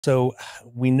So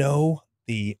we know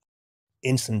the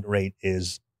incident rate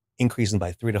is increasing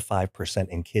by 3 to 5%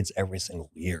 in kids every single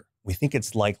year. We think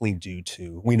it's likely due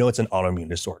to, we know it's an autoimmune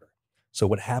disorder. So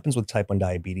what happens with type 1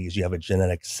 diabetes, you have a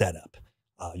genetic setup.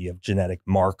 You have genetic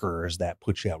markers that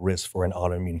put you at risk for an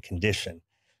autoimmune condition.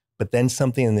 But then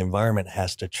something in the environment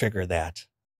has to trigger that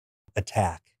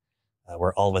attack,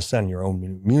 where all of a sudden your own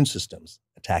immune system's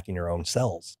attacking your own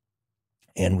cells.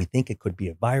 And we think it could be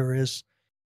a virus,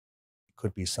 it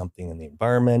could be something in the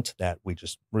environment that we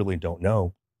just really don't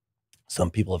know.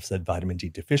 Some people have said vitamin D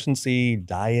deficiency,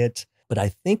 diet, but I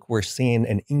think we're seeing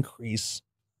an increase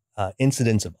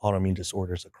incidence of autoimmune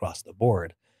disorders across the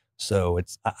board. So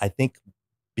I think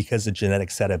because the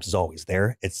genetic setup is always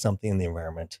there, it's something in the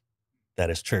environment that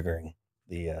is triggering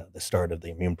the start of the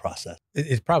immune process.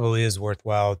 It probably is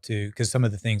worthwhile to, because some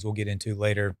of the things we'll get into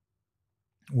later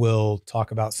will talk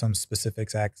about some specific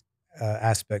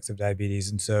aspects of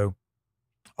diabetes. And so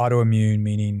autoimmune,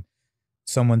 meaning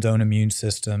someone's own immune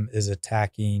system is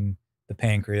attacking the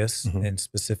pancreas Mhm. and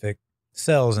specific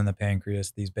cells in the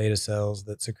pancreas, these beta cells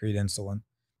that secrete insulin.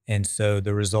 And so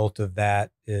the result of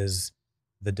that is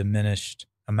the diminished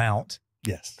amount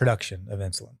Yes. production of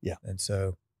insulin. Yeah. And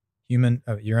so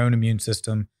your own immune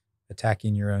system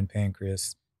attacking your own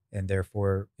pancreas and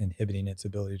therefore inhibiting its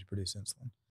ability to produce insulin.